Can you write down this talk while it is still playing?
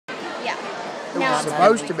It was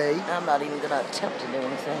supposed to be. I'm not even going to attempt to do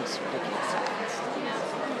anything. It's ridiculous.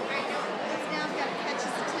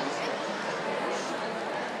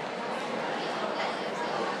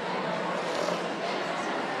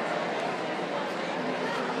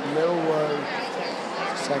 Middle was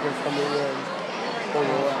second from the end. Or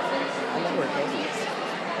the left. I know where Katie is.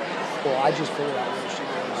 Well, I just figured out where she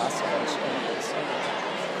was. I saw her. She was.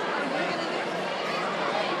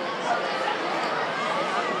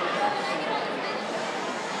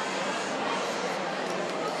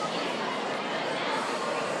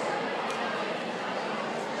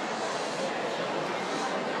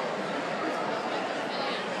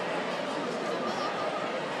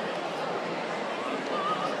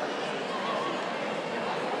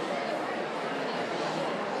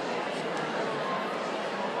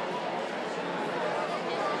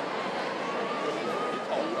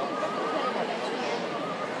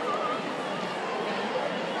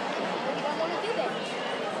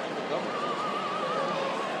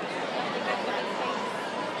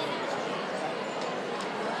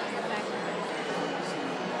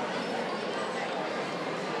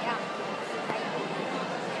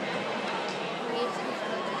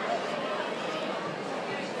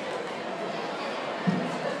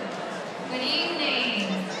 Good evening.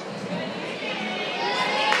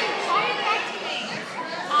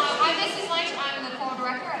 I'm Mrs. Lynch. I'm the choral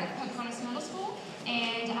director at Pocahontas Middle School,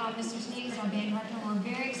 and Mr. Sneed is our band director. We're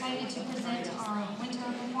very excited to present our winter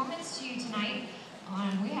performance to you tonight.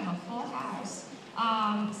 We have a full house.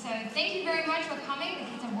 So thank you very much for coming. The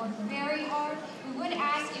kids have worked very hard. We would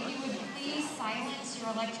ask if you would please silence your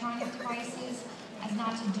electronic devices as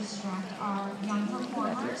not to distract our young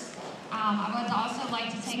performers. I would also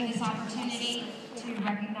like to take this opportunity to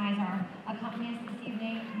recognize our accompanist this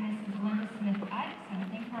evening, Mrs. Linda Smith-Utt. So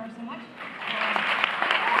thank her so much.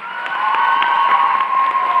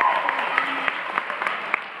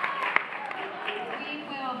 We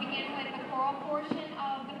will begin with the choral portion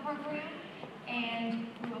of the program, and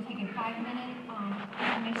we will take a 5-minute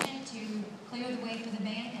intermission to clear the way for the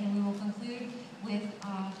band, and we will conclude with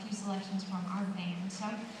a few selections from our band. So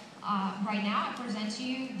right now I present to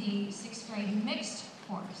you the 6th grade mixed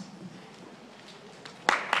chorus.